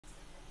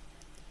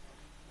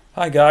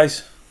Hi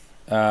guys,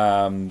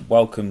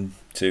 welcome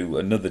to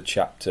another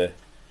chapter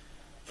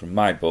from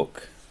my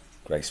book,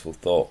 Graceful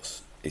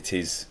Thoughts. It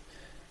is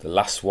the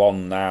last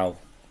one now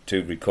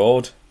to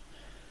record,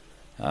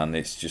 and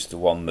it's just the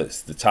one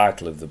that's the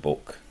title of the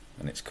book,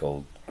 and it's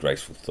called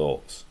Graceful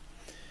Thoughts.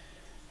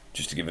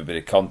 Just to give a bit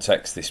of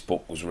context, this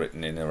book was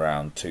written in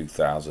around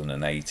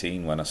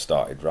 2018 when I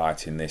started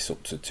writing this,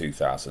 up to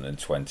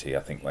 2020, I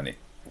think,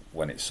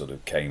 when it sort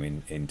of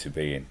came into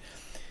being.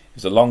 It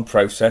was a long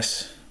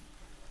process.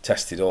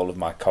 Tested all of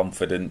my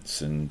confidence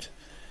and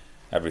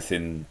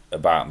everything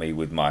about me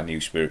with my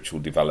new spiritual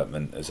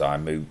development as I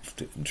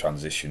moved and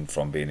transitioned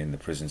from being in the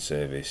prison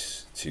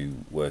service to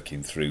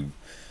working through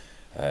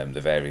the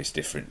various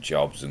different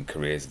jobs and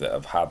careers that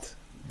I've had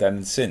then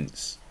and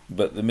since.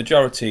 But the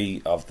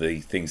majority of the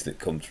things that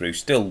come through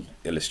still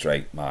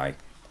illustrate my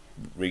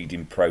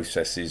reading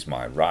processes,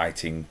 my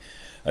writing,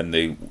 and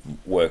the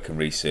work and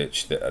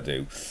research that I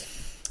do.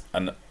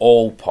 And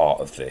all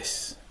part of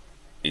this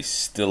is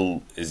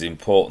still as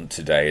important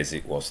today as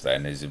it was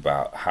then, is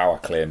about how I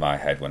clear my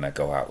head when I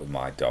go out with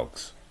my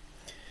dogs,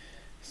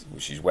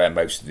 which is where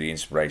most of the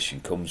inspiration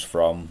comes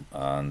from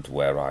and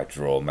where I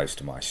draw most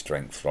of my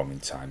strength from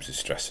in times of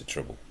stress or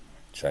trouble.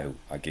 So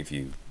I give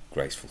you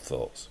graceful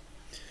thoughts.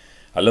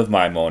 I love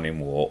my morning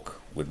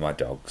walk with my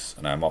dogs,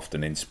 and I'm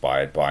often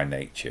inspired by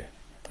nature.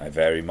 I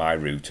vary my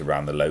route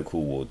around the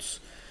local woods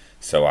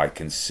so I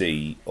can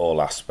see all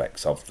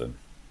aspects of them.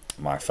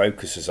 My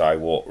focus as I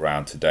walked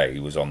round today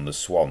was on the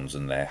swans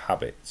and their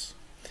habits.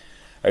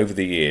 Over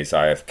the years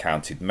I have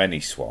counted many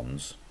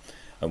swans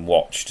and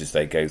watched as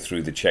they go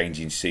through the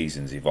changing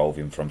seasons,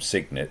 evolving from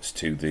cygnets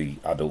to the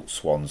adult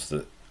swans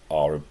that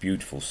are a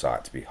beautiful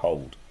sight to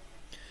behold.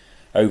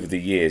 Over the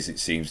years it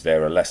seems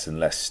there are less and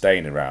less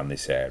staying around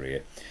this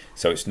area,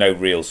 so it's no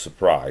real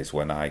surprise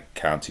when I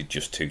counted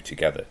just two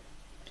together.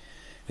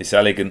 This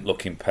elegant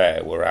looking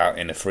pair were out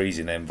in a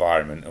freezing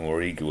environment and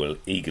were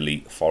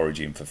eagerly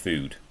foraging for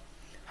food.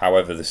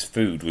 However, this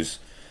food was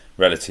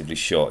relatively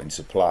short in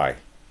supply,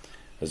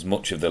 as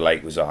much of the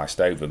lake was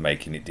iced over,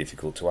 making it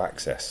difficult to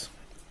access.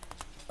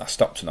 I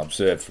stopped and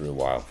observed for a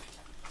while.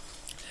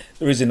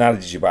 There is an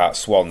adage about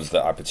swans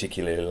that I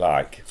particularly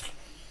like,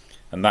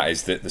 and that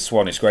is that the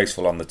swan is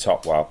graceful on the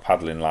top while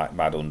paddling like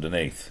mad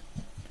underneath.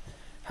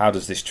 How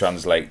does this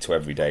translate to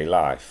everyday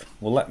life?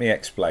 Well, let me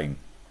explain.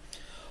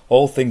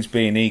 All things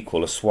being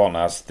equal, a swan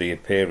has the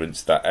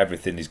appearance that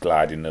everything is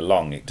gliding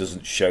along. It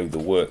doesn't show the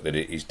work that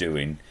it is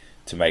doing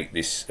to make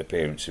this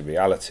appearance a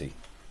reality.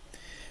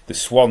 The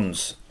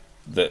swans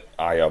that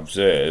I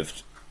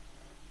observed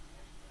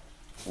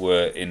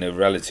were in a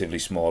relatively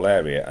small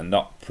area, and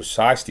not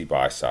precisely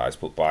by size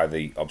but by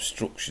the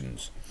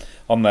obstructions.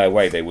 On their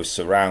way they were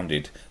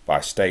surrounded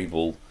by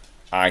stable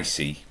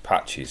icy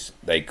patches.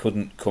 They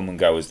couldn't come and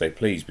go as they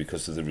pleased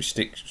because of the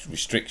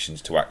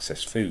restrictions to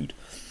access food.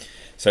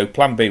 So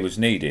plan B was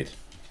needed.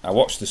 I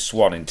watched the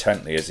swan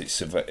intently as it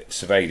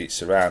surveyed its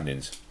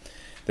surroundings.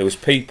 There was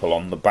people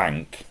on the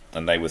bank,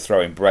 and they were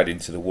throwing bread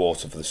into the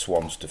water for the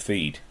swans to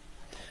feed.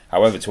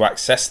 However, to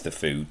access the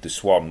food, the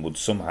swan would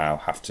somehow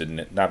have to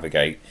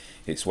navigate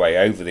its way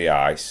over the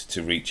ice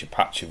to reach a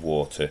patch of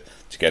water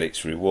to get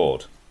its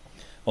reward.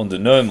 Under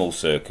normal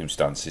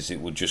circumstances, it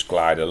would just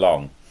glide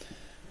along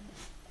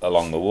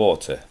the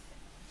water,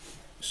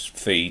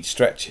 feed,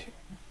 stretch,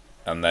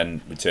 and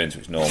then return to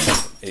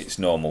its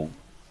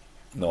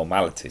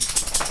normality.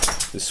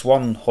 The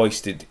swan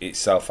hoisted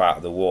itself out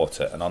of the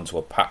water and onto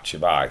a patch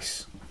of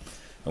ice,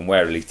 and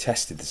warily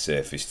tested the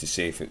surface to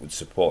see if it would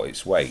support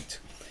its weight.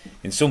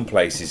 In some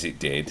places it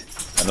did,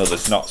 and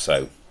others not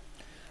so.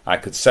 I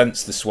could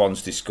sense the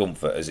swan's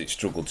discomfort as it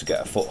struggled to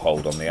get a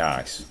foothold on the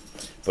ice,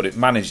 but it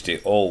managed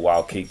it all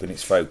while keeping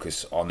its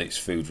focus on its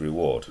food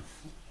reward.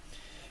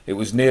 It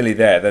was nearly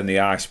there, then the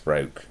ice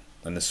broke,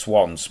 and the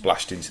swan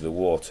splashed into the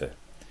water.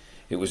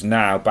 It was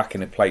now back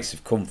in a place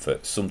of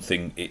comfort,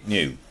 something it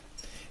knew.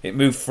 It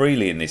moved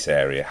freely in this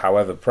area,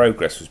 however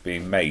progress was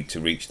being made to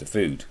reach the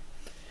food.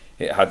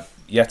 It had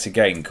yet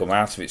again come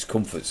out of its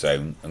comfort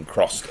zone and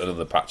crossed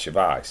another patch of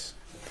ice.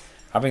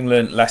 Having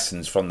learnt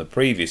lessons from the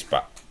previous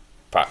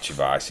patch of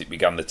ice, it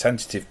began the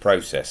tentative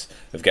process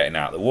of getting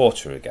out of the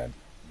water again.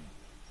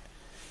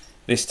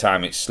 This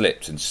time it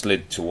slipped and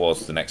slid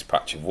towards the next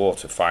patch of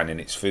water, finding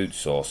its food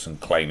source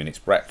and claiming its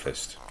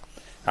breakfast.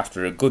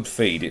 After a good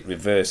feed, it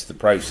reversed the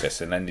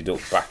process and ended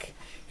up back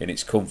in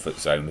its comfort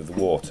zone of the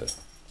water.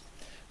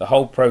 The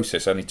whole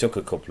process only took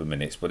a couple of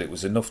minutes, but it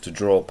was enough to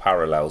draw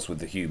parallels with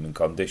the human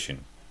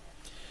condition.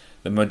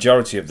 The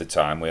majority of the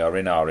time we are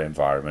in our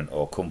environment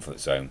or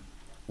comfort zone.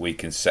 We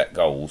can set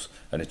goals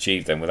and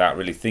achieve them without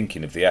really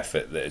thinking of the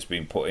effort that has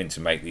been put in to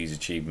make these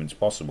achievements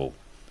possible.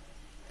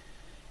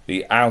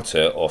 The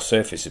outer or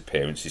surface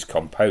appearance is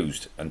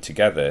composed, and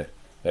together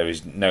there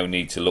is no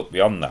need to look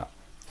beyond that,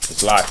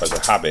 as life has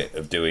a habit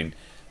of doing.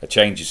 A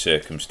change of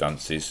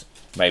circumstances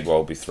may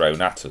well be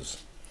thrown at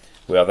us.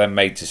 We are then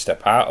made to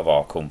step out of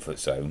our comfort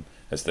zone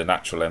as the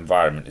natural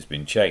environment has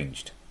been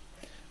changed.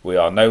 We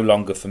are no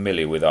longer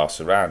familiar with our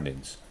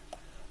surroundings.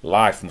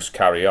 Life must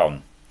carry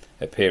on.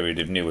 A period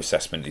of new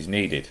assessment is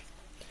needed.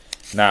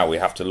 Now we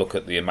have to look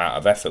at the amount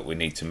of effort we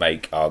need to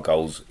make our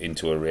goals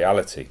into a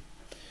reality.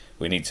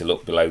 We need to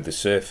look below the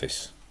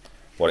surface,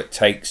 what it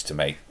takes to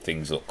make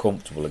things look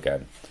comfortable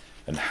again,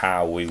 and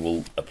how we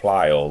will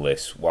apply all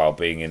this while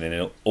being in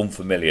an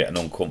unfamiliar and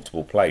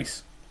uncomfortable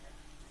place.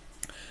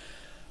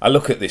 I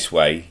look at this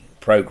way: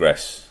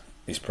 progress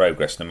is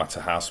progress, no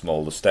matter how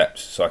small the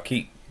steps. So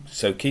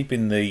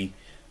keeping the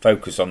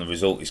focus on the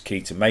result is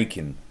key to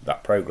making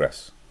that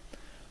progress.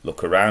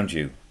 Look around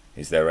you.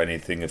 Is there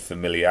anything of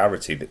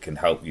familiarity that can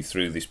help you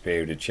through this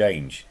period of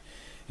change?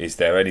 Is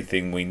there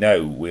anything we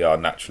know we are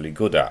naturally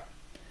good at?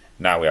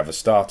 Now we have a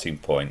starting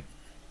point.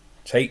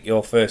 Take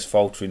your first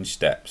faltering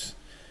steps.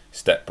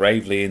 Step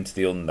bravely into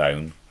the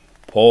unknown.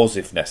 Pause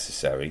if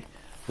necessary.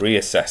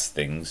 Reassess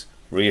things.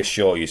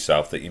 Reassure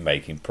yourself that you're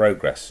making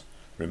progress.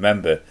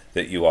 Remember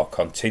that you are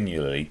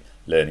continually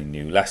learning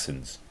new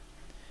lessons.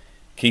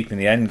 Keeping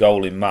the end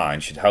goal in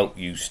mind should help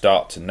you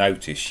start to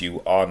notice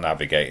you are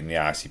navigating the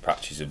icy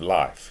patches of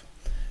life.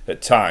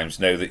 At times,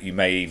 know that you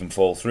may even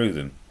fall through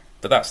them,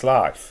 but that's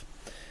life.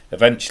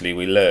 Eventually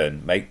we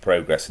learn, make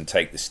progress and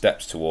take the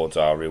steps towards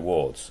our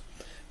rewards.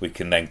 We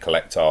can then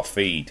collect our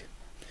feed,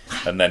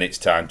 and then it's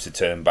time to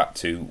turn back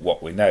to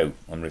what we know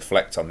and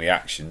reflect on the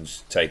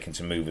actions taken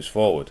to move us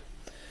forward.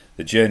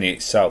 The journey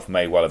itself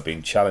may well have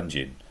been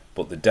challenging,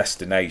 but the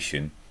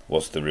destination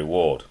was the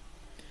reward.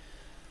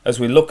 As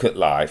we look at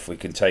life, we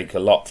can take a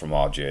lot from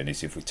our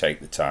journeys if we take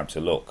the time to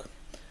look.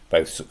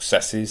 Both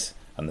successes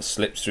and the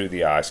slips through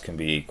the ice can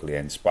be equally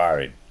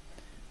inspiring.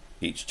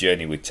 Each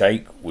journey we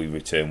take, we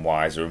return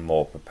wiser and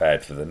more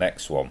prepared for the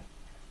next one.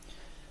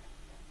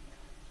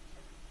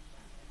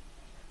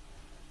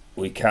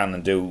 We can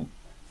and do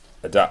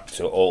adapt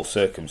to all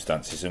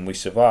circumstances, and we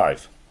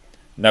survive.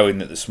 Knowing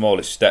that the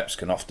smallest steps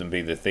can often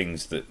be the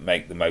things that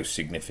make the most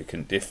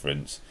significant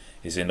difference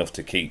is enough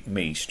to keep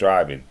me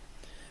striving.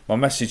 My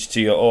message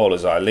to you all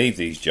as I leave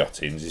these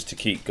jottings is to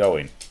keep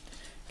going.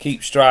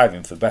 Keep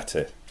striving for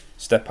better.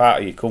 Step out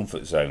of your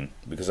comfort zone,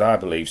 because I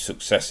believe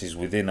success is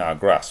within our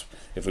grasp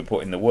if we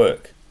put in the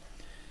work.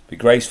 Be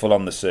graceful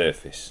on the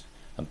surface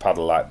and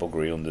paddle like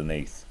buggery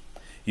underneath.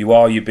 You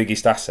are your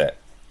biggest asset,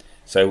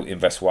 so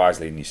invest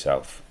wisely in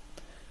yourself.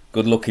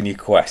 Good luck in your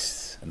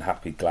quests and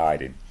happy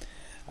gliding.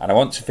 And I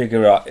want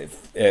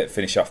to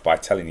finish off by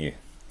telling you,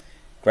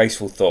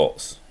 Graceful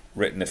Thoughts,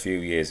 written a few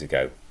years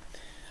ago.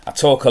 I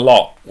talk a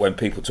lot when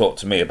people talk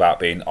to me about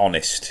being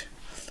honest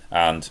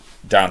and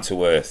down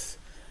to earth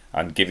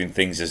and giving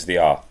things as they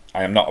are.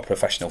 I am not a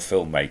professional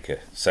filmmaker,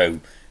 so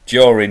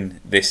during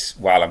this,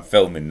 while I'm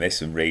filming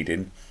this and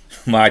reading,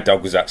 my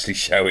dog was actually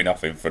showing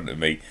off in front of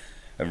me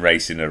and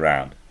racing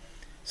around.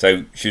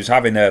 So she was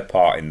having her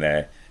part in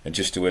there, and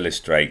just to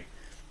illustrate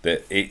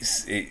that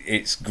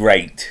it's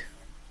great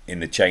in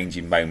the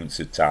changing moments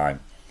of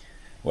time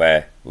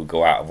where we'll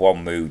go out of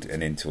one mood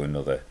and into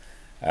another.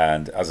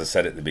 And as I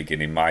said at the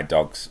beginning, my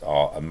dogs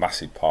are a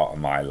massive part of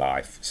my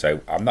life,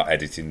 so I'm not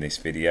editing this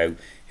video.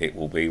 It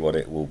will be what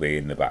it will be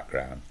in the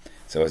background.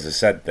 So as I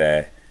said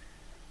there,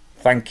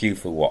 thank you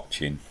for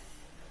watching.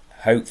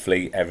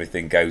 Hopefully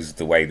everything goes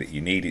the way that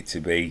you need it to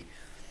be.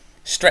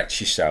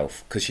 Stretch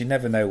yourself, because you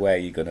never know where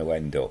you're going to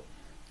end up.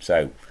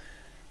 So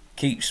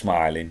keep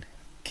smiling,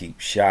 keep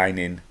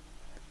shining,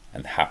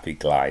 and happy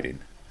gliding.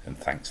 And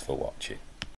thanks for watching.